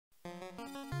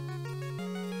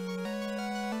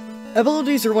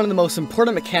Abilities are one of the most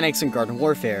important mechanics in Garden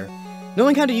Warfare.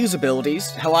 Knowing how to use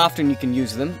abilities, how often you can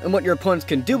use them, and what your opponents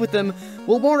can do with them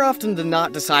will more often than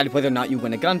not decide whether or not you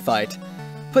win a gunfight.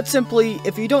 Put simply,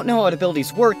 if you don't know how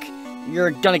abilities work,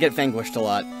 you're gonna get vanquished a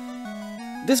lot.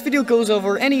 This video goes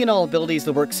over any and all abilities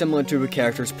that work similar to a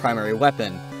character's primary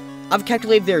weapon. I've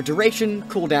calculated their duration,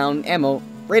 cooldown, ammo,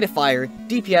 rate of fire,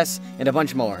 DPS, and a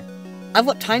bunch more. I've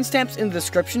left timestamps in the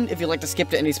description if you'd like to skip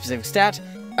to any specific stat,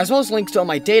 as well as links to all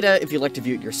my data if you'd like to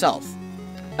view it yourself.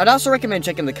 I'd also recommend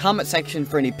checking the comment section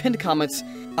for any pinned comments,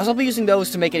 as I'll be using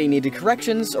those to make any needed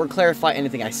corrections or clarify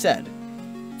anything I said.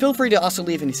 Feel free to also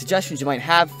leave any suggestions you might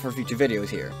have for future videos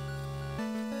here.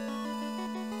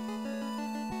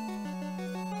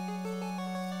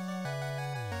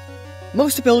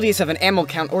 Most abilities have an ammo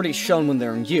count already shown when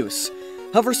they're in use.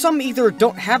 However, some either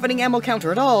don't have any ammo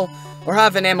counter at all, or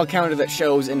have an ammo counter that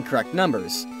shows incorrect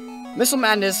numbers. Missile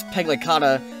Madness, Leg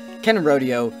Kata,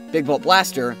 Rodeo, Big Bolt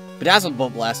Blaster, Bedazzled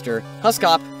Bolt Blaster, Husk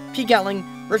Hop, Pea Gatling,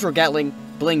 Rodeo Gatling,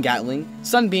 Bling Gatling,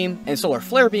 Sunbeam, and Solar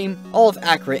Flare Beam all have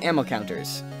accurate ammo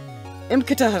counters.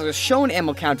 Impkata has a shown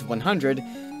ammo count of 100,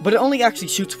 but it only actually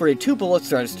shoots 42 bullets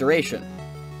throughout its duration.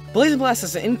 Blazin Blast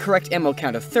has an incorrect ammo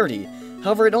count of 30,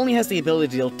 however it only has the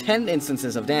ability to deal 10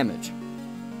 instances of damage.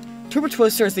 Turbo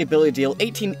Twister has the ability to deal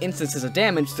 18 instances of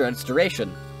damage throughout its duration.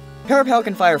 Parrot Pal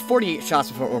can fire 48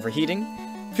 shots before overheating.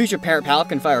 Future Parrot Pal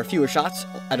can fire fewer shots,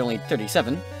 at only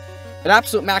 37. At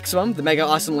absolute maximum, the Mega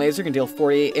Awesome Laser can deal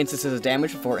 48 instances of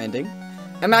damage before ending.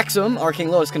 At maximum, Arcane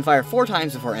Lotus can fire 4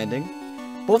 times before ending.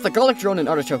 Both the Garlic Drone and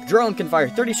Artichoke Drone can fire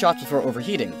 30 shots before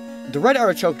overheating. The Red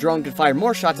Artichoke Drone can fire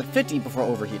more shots at 50 before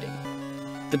overheating.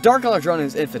 The Dark Garlic Drone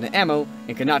has infinite ammo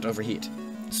and cannot overheat.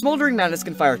 Smoldering Madness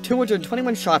can fire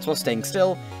 221 shots while staying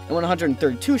still, and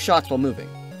 132 shots while moving.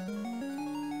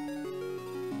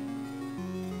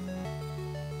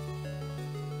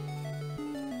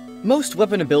 Most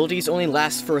weapon abilities only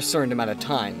last for a certain amount of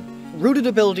time. Rooted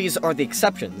abilities are the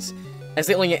exceptions, as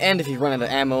they only end if you run out of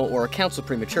ammo or are cancelled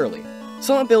prematurely.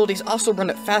 Some abilities also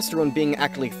run out faster when being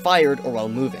actively fired or while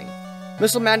moving.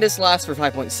 Missile Madness lasts for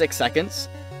 5.6 seconds,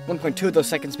 1.2 of those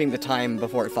seconds being the time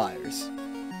before it fires.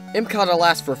 Impkata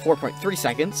lasts for 4.3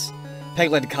 seconds,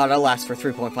 Leg Kata lasts for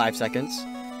 3.5 seconds,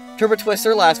 Turbo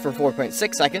Twister lasts for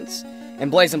 4.6 seconds,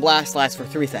 and Blazin Blast lasts for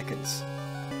 3 seconds.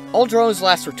 All drones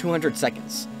last for 200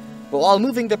 seconds, but while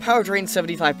moving the power drains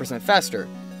 75% faster,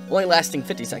 only lasting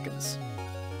 50 seconds.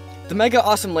 The Mega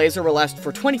Awesome Laser will last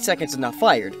for 20 seconds if not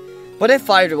fired, but if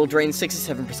fired it will drain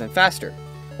 67% faster,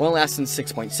 only lasting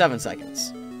 6.7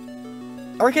 seconds.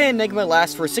 Arcane Enigma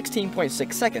lasts for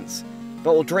 16.6 seconds,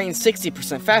 but will drain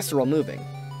 60% faster while moving.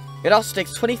 It also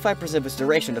takes 25% of its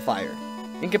duration to fire.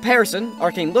 In comparison,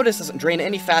 Arcane Lotus doesn't drain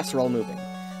any faster while moving,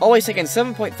 always taking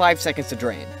 7.5 seconds to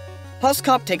drain. Husk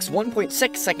Hop takes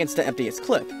 1.6 seconds to empty its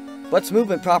clip, but its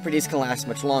movement properties can last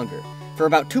much longer, for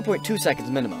about 2.2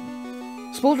 seconds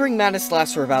minimum. Smoldering Madness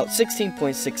lasts for about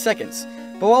 16.6 seconds,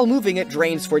 but while moving it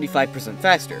drains 45%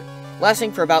 faster,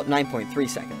 lasting for about 9.3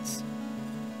 seconds.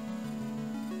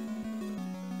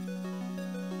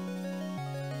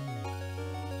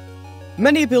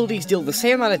 Many abilities deal the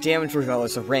same amount of damage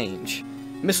regardless of range.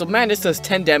 Missile Madness does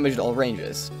 10 damage at all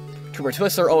ranges. Turbo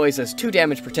Twister always does 2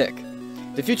 damage per tick.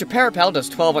 The Future Parrot Pal does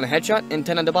 12 on a headshot and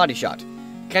 10 on a body shot.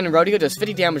 Rodeo does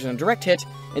 50 damage on a direct hit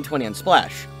and 20 on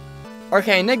splash.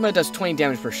 Arcane Enigma does 20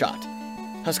 damage per shot.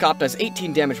 Husk Hop does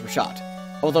 18 damage per shot,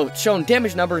 although its shown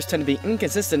damage numbers tend to be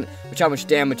inconsistent with how much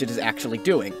damage it is actually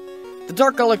doing. The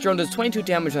Dark Garlic Drone does 22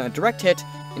 damage on a direct hit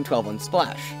and 12 on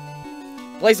splash.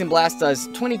 Blazin Blast does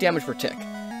 20 damage per tick,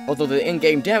 although the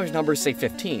in-game damage numbers say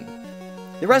 15.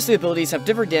 The rest of the abilities have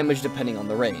different damage depending on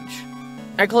the range.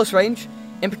 At close range,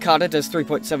 Impkata does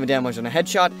 3.7 damage on a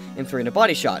headshot and 3 on a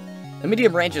body shot. At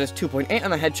medium range, it does 2.8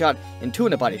 on a headshot and 2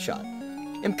 on a body shot.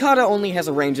 Impkata only has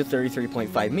a range of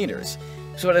 33.5 meters,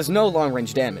 so it has no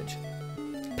long-range damage.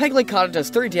 Leg Kata does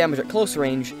 30 damage at close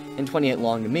range and 20 at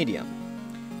long and medium.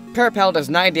 Parrot Pal does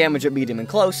 9 damage at medium and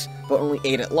close, but only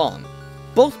 8 at long.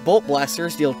 Both Bolt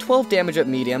Blasters deal 12 damage at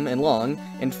medium and long,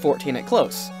 and 14 at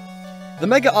close. The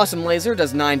Mega Awesome Laser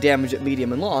does 9 damage at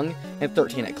medium and long, and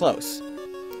 13 at close.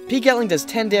 Pea Gatling does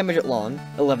 10 damage at long,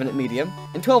 11 at medium,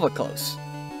 and 12 at close.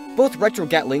 Both Retro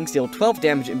Gatlings deal 12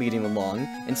 damage at medium and long,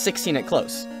 and 16 at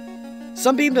close.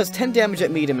 Sunbeam does 10 damage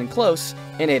at medium and close,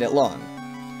 and 8 at long.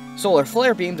 Solar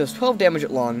Flare Beam does 12 damage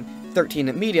at long, 13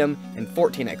 at medium, and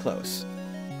 14 at close.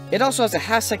 It also has a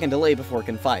half-second delay before it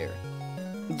can fire.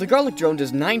 The Garlic Drone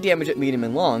does 9 damage at medium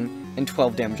and long, and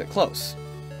 12 damage at close.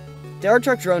 The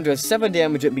Artichoke Drone does 7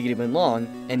 damage at medium and long,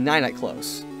 and 9 at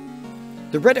close.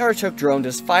 The Red Artichoke Drone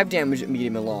does 5 damage at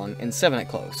medium and long, and 7 at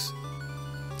close.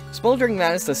 Smoldering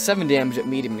Madness does 7 damage at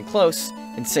medium and close,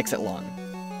 and 6 at long.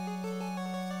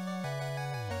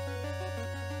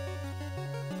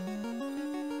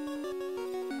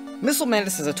 Missile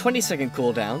Madness has a 20-second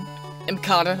cooldown.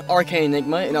 Impkata, Arcane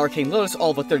Enigma, and Arcane Lotus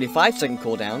all have a 35-second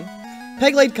cooldown.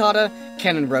 Leg Kata,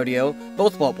 Cannon Rodeo,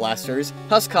 both Bolt Blasters,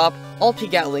 Husk Hop, all Pea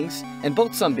Gatlings, and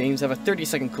both Sunbeams have a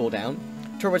 30-second cooldown.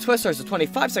 Turbo Twister has a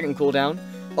 25-second cooldown.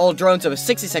 All drones have a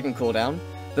 60-second cooldown.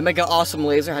 The Mega Awesome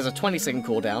Laser has a 20-second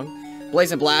cooldown.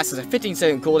 Blazin Blast has a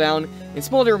 15-second cooldown, and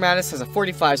Smoldering Madness has a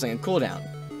 45-second cooldown.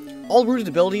 All rooted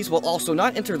abilities will also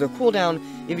not enter their cooldown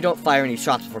if you don't fire any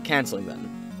shots before cancelling them.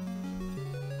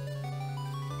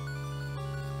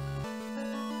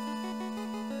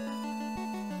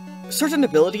 Certain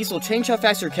abilities will change how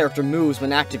fast your character moves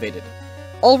when activated.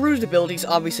 All rooted abilities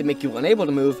obviously make you unable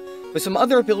to move, but some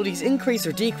other abilities increase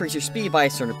or decrease your speed by a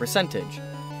certain percentage.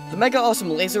 The Mega Awesome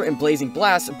Laser and Blazin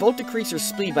Blast both decrease your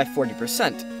speed by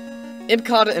 40%.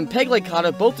 Impkata and Leg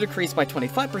Kata both decrease by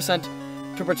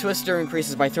 25%, Turbo Twister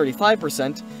increases by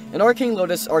 35%, and Arcane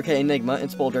Lotus, Arcane Enigma, and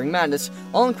Smoldering Madness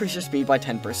all increase your speed by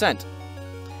 10%.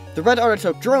 The Red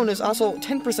Artichoke Drone is also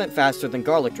 10% faster than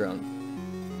Garlic Drone.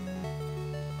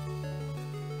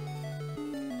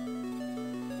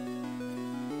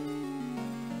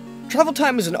 Travel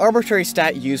time is an arbitrary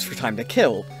stat used for time to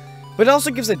kill, but it also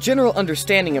gives a general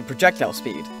understanding of projectile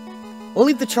speed. We'll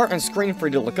leave the chart on screen for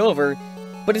you to look over,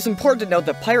 but it's important to note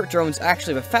that pirate drones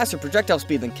actually have a faster projectile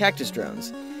speed than cactus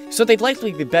drones, so they'd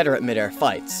likely be better at mid-air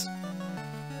fights.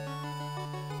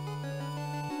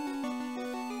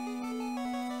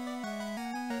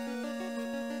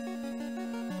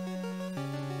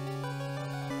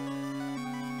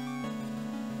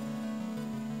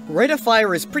 Rate of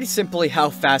fire is pretty simply how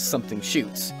fast something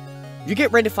shoots. You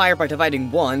get rate of fire by dividing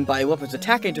 1 by a weapon's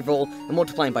attack interval and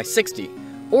multiplying by 60,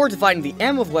 or dividing the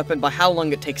ammo of the weapon by how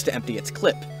long it takes to empty its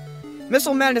clip.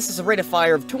 Missile Madness has a rate of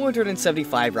fire of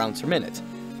 275 rounds per minute.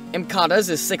 Impkata's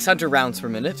is 600 rounds per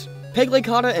minute. Leg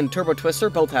Kata and Turbo Twister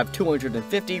both have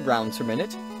 250 rounds per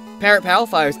minute. Parrot Pal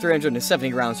fires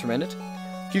 370 rounds per minute.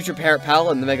 Future Parrot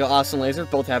Pal and the Mega Awesome Laser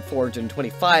both have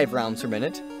 425 rounds per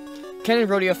minute. Cannon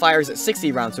Rodeo fires at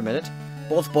 60 rounds per minute.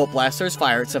 Both Bolt Blasters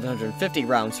fire at 750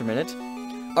 rounds per minute.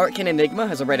 Arcane Enigma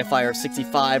has a rate of fire of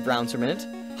 65 rounds per minute.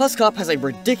 Husk Hop has a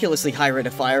ridiculously high rate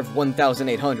of fire of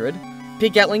 1,800. Pea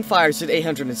Gatling fires at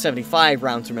 875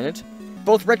 rounds per minute.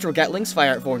 Both Retro Gatlings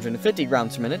fire at 450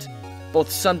 rounds per minute.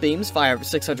 Both Sunbeams fire at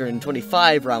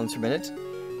 625 rounds per minute.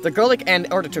 The Garlic and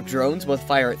Artichoke Drones both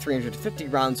fire at 350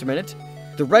 rounds per minute.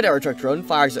 The Red Artichoke Drone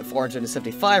fires at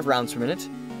 475 rounds per minute.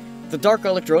 The Dark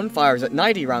Garlic Drone fires at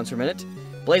 90 rounds per minute,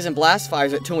 Blazin Blast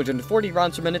fires at 240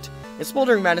 rounds per minute, and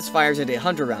Smoldering Madness fires at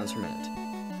 100 rounds per minute.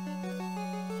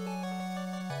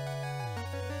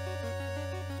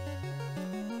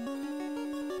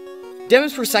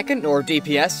 Damage per second, or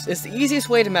DPS, is the easiest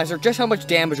way to measure just how much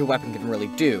damage a weapon can really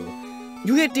do.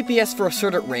 You get DPS for a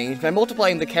certain range by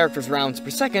multiplying the character's rounds per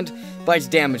second by its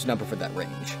damage number for that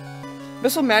range.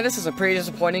 Missile Madness has a pretty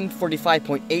disappointing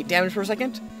 45.8 damage per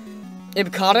second.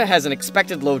 Impkata has an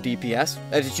expected low DPS,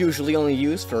 as it's usually only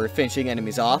used for finishing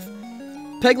enemies off.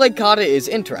 Leg Kata is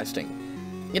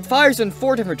interesting. It fires in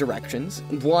 4 different directions,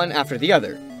 one after the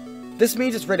other. This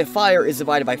means its rate of fire is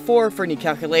divided by 4 for any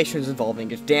calculations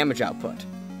involving its damage output.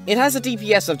 It has a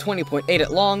DPS of 20.8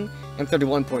 at long, and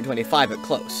 31.25 at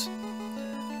close.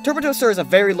 Turbo Twister has a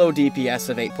very low DPS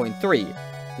of 8.3,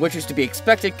 which is to be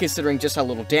expected considering just how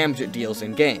little damage it deals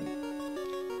in-game.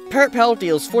 Parrot Pal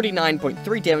deals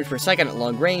 49.3 damage per second at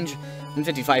long range, and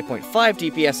 55.5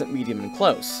 DPS at medium and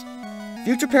close.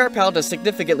 Future Parrot Pal does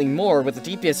significantly more with a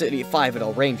DPS of 85 at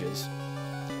all ranges.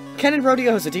 Cannon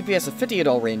Rodeo has a DPS of 50 at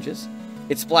all ranges,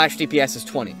 its splash DPS is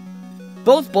 20.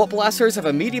 Both Bolt Blasters have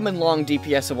a medium and long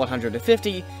DPS of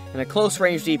 150, and a close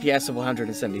range DPS of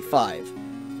 175.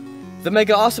 The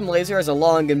Mega Awesome Laser has a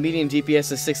long and medium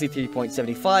DPS of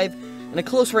 63.75, and a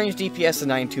close range DPS of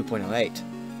 92.08.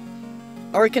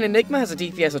 Arcane Enigma has a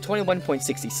DPS of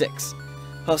 21.66.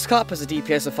 Husk Hop has a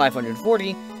DPS of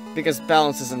 540, because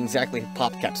balance isn't exactly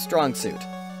PopCap's strong suit.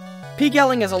 Pea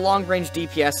Gatling has a long-range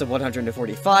DPS of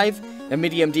 145, a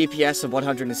medium DPS of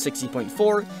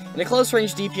 160.4, and a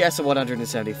close-range DPS of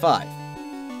 175.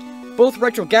 Both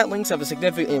Retro Gatlings have a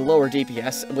significantly lower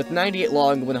DPS, with 90 at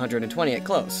long and 120 at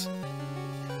close.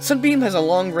 Sunbeam has a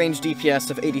long-range DPS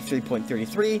of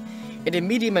 83.33, and a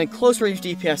medium and close-range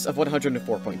DPS of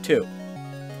 104.2.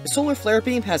 The Solar Flare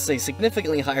Beam has a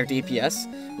significantly higher DPS,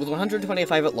 with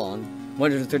 125 at long,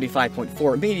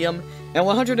 135.4 at medium, and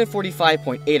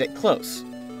 145.8 at close.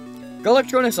 Garlic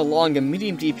Drone has a long and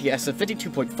medium DPS of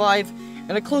 52.5,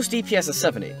 and a close DPS of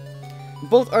 70.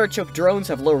 Both Artichoke Drones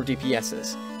have lower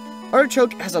DPSs.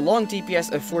 Artichoke has a long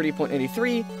DPS of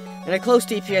 40.83 and a close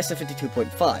DPS of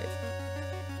 52.5.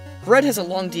 Red has a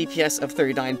long DPS of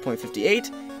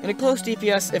 39.58 and a close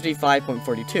DPS of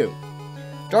 55.42.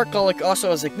 Dark Garlic also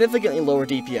has significantly lower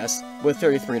DPS with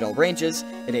 33 at all ranges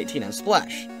and 18 on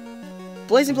splash.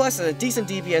 Blazin Blast has a decent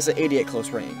DPS at 80 at close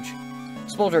range.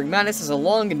 Smoldering Madness has a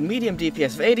long and medium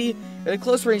DPS of 80 and a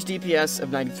close range DPS of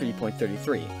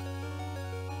 93.33.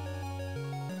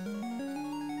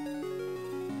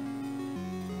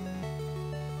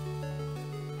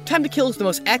 Time to kill is the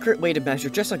most accurate way to measure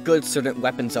just how good certain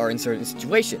weapons are in certain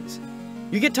situations.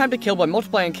 You get time to kill by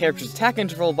multiplying a character's attack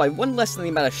interval by 1 less than the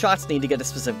amount of shots needed to get a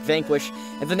specific Vanquish,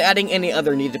 and then adding any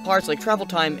other needed parts like travel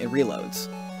time and reloads.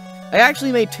 I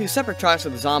actually made 2 separate charts for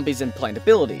the zombies and plant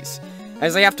abilities,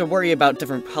 as I have to worry about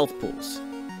different health pools.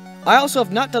 I also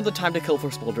have not done the time to kill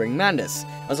for Smoldering Madness,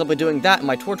 as I'll be doing that in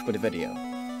my Torchwood video.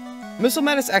 Missile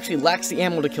Madness actually lacks the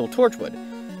ammo to kill Torchwood,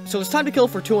 so its time to kill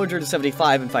for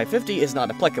 275 and 550 is not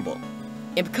applicable.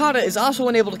 Impkata is also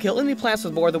unable to kill any plants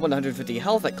with more than 150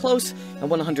 health at close and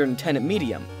 110 at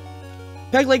medium.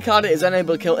 Leg Kata is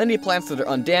unable to kill any plants that are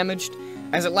undamaged,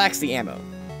 as it lacks the ammo.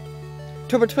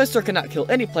 Turbo Twister cannot kill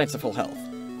any plants at full health,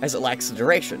 as it lacks the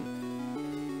duration.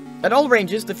 At all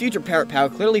ranges, the future Parrot Pal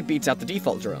clearly beats out the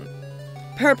default drone.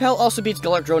 Parrot Pal also beats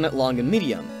Garlic Drone at long and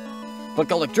medium, but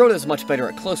Garlic Drone is much better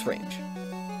at close range.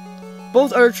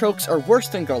 Both Artichokes are worse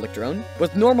than Garlic Drone,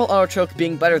 with normal Artichoke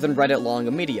being better than Red at long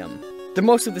and medium. They're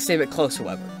mostly the same at close,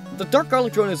 however. The Dark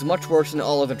Garlic Drone is much worse than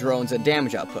all other drones at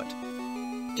damage output.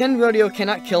 Rodeo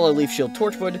cannot kill a Leaf Shield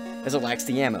Torchwood, as it lacks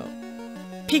the ammo.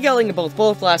 Pea Gatling and both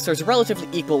Bullet Blasters are relatively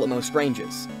equal at most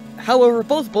ranges. However,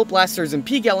 both Bullet Blasters and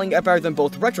Pea Gatling are better than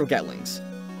both Retro Gatlings.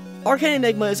 Arcane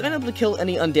Enigma is unable to kill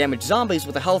any undamaged zombies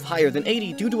with a health higher than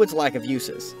 80 due to its lack of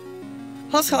uses.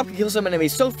 Husk Hop can kill some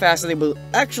enemies so fast that they will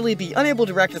actually be unable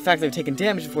to react to the fact they've taken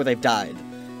damage before they've died.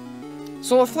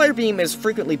 Solar Flare Beam is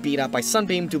frequently beat out by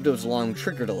Sunbeam due to its long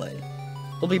trigger delay.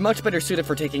 It will be much better suited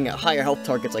for taking out higher health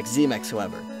targets like Z-Mech,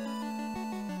 however.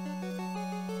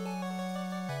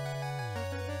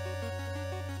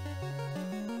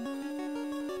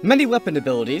 Many weapon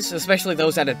abilities, especially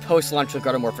those added post-launch with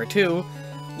Garden Warfare 2,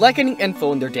 lack any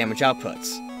info in their damage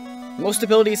outputs. Most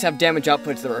abilities have damage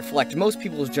outputs that reflect most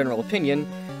people's general opinion,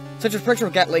 such as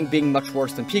Retro Gatling being much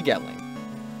worse than Pea Gatling.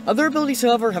 Other abilities,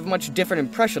 however, have a much different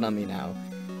impression on me now.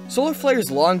 Solar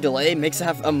Flare's long delay makes it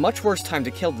have a much worse time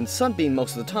to kill than Sunbeam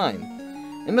most of the time,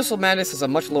 and Missile Madness has a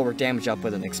much lower damage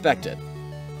output than expected.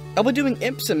 I'll be doing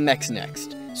Imps and Mechs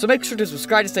next, so make sure to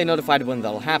subscribe to stay notified when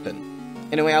that'll happen.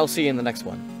 Anyway, I'll see you in the next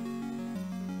one.